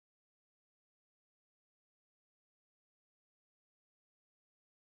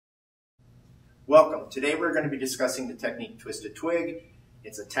Welcome. Today we're going to be discussing the technique Twisted Twig,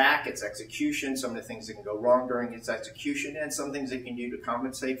 its attack, its execution, some of the things that can go wrong during its execution, and some things it can do to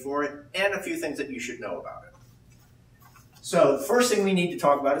compensate for it, and a few things that you should know about it. So the first thing we need to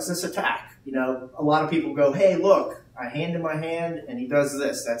talk about is this attack. You know, a lot of people go, hey, look, I hand in my hand and he does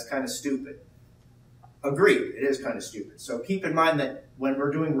this. That's kind of stupid. Agreed, it is kind of stupid. So keep in mind that when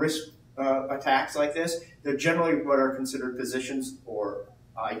we're doing wrist attacks like this, they're generally what are considered positions or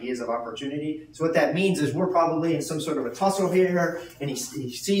ideas of opportunity. So what that means is we're probably in some sort of a tussle here, and he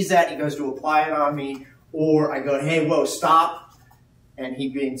sees that, he goes to apply it on me, or I go, hey, whoa, stop, and he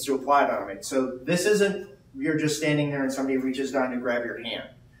begins to apply it on me. So this isn't you're just standing there and somebody reaches down to grab your hand.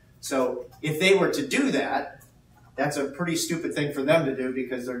 So if they were to do that, that's a pretty stupid thing for them to do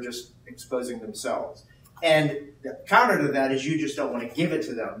because they're just exposing themselves. And the counter to that is you just don't want to give it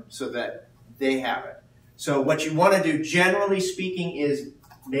to them so that they have it. So what you want to do, generally speaking, is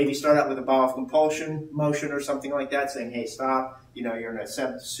maybe start out with a ball of compulsion motion or something like that, saying, hey, stop. You know, you're in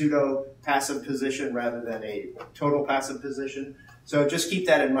a pseudo-passive position rather than a total passive position. So just keep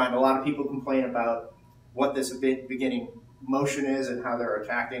that in mind. A lot of people complain about what this beginning motion is and how they're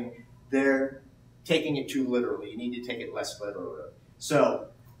attacking. They're taking it too literally. You need to take it less literally. So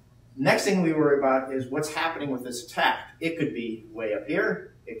next thing we worry about is what's happening with this attack. It could be way up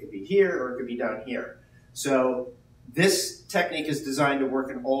here, it could be here, or it could be down here. So this technique is designed to work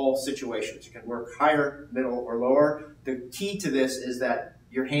in all situations. You can work higher, middle, or lower. The key to this is that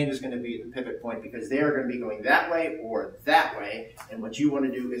your hand is going to be at the pivot point because they are going to be going that way or that way. And what you want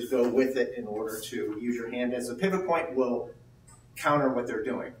to do is go with it in order to use your hand as a pivot point will counter what they're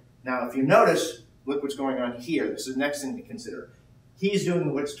doing. Now, if you notice, look what's going on here. This is the next thing to consider. He's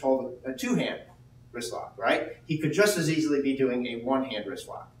doing what's called a two-hand wrist lock, right? He could just as easily be doing a one-hand wrist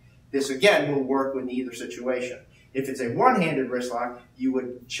lock. This, again, will work in either situation. If it's a one-handed wrist lock, you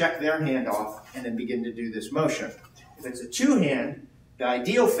would check their hand off and then begin to do this motion. If it's a two-hand, the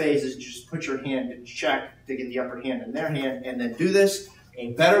ideal phase is just put your hand to check to get the upper hand in their hand and then do this.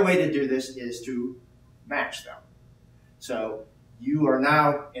 A better way to do this is to match them. So you are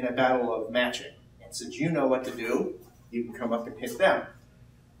now in a battle of matching. And since you know what to do, you can come up and hit them.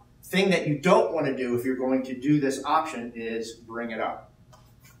 Thing that you don't want to do if you're going to do this option is bring it up,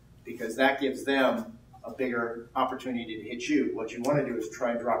 because that gives them a bigger opportunity to hit you. What you want to do is try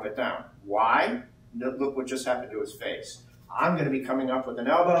and drop it down. Why? Look what just happened to his face. I'm going to be coming up with an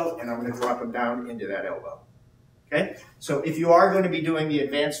elbow, and I'm going to drop him down into that elbow. Okay? So if you are going to be doing the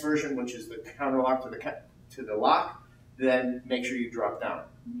advanced version, which is the counter lock to the lock, then make sure you drop down.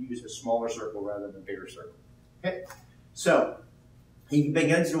 Use a smaller circle rather than a bigger circle. Okay? So he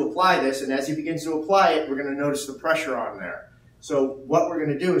begins to apply this, and as he begins to apply it, we're going to notice the pressure on there. So what we're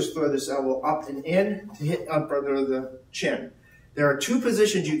going to do is throw this elbow up and in to hit up under the chin. There are two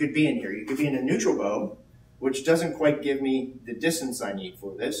positions you could be in here. You could be in a neutral bow, which doesn't quite give me the distance I need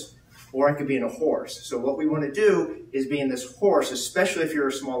for this, or I could be in a horse. So what we want to do is be in this horse, especially if you're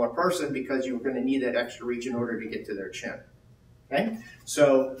a smaller person, because you're going to need that extra reach in order to get to their chin. Okay?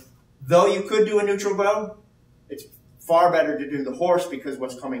 So though you could do a neutral bow, it's far better to do the horse because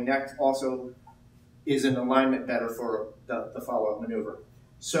what's coming next also is in alignment better for the follow-up maneuver.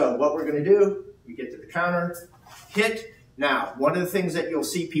 So what we're going to do, we get to the counter, hit. Now, one of the things that you'll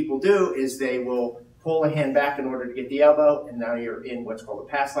see people do is they will pull a hand back in order to get the elbow, and now you're in what's called a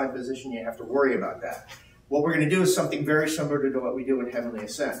pass line position. You have to worry about that. What we're going to do is something very similar to what we do in Heavenly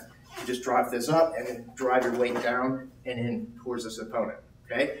Ascent. You just drop this up and then drive your weight down and in towards this opponent.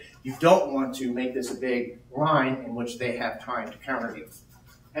 Okay? You don't want to make this a big line in which they have time to counter you.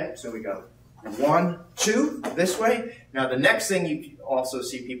 Okay? So we go 1, 2 this way. Now the next thing you also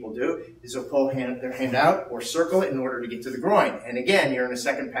see people do is they'll pull their hand out or circle it in order to get to the groin. And again, you're in a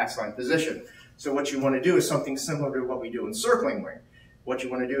second pass line position. So what you want to do is something similar to what we do in circling wing. What you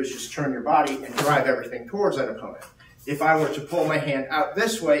want to do is just turn your body and drive everything towards that opponent. If I were to pull my hand out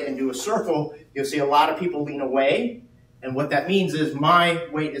this way and do a circle, you'll see a lot of people lean away. And what that means is my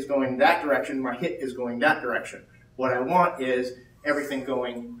weight is going that direction, my hip is going that direction. What I want is everything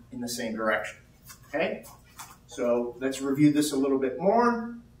going in the same direction. Okay? So let's review this a little bit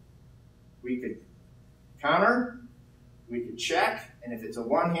more. We could counter, we could check, and if it's a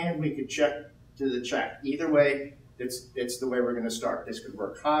one hand, we could check to the check. Either way, it's the way we're going to start. This could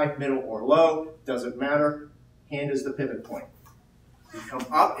work high, middle, or low. Doesn't matter. Hand is the pivot point. We come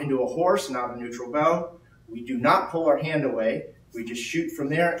up into a horse, not a neutral bow. We do not pull our hand away. We just shoot from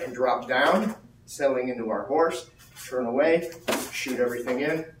there and drop down, settling into our horse. Turn away, shoot everything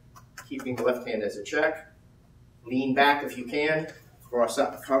in, keeping the left hand as a check. Lean back if you can, cross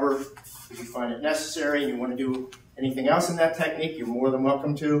up, cover if you find it necessary and you want to do anything else in that technique, you're more than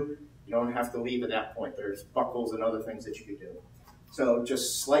welcome to. You don't have to leave at that point. There's buckles and other things that you can do. So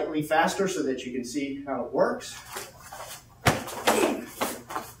just slightly faster so that you can see how it works.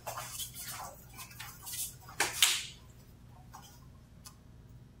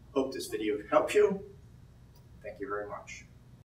 Hope this video helped you. Thank you very much.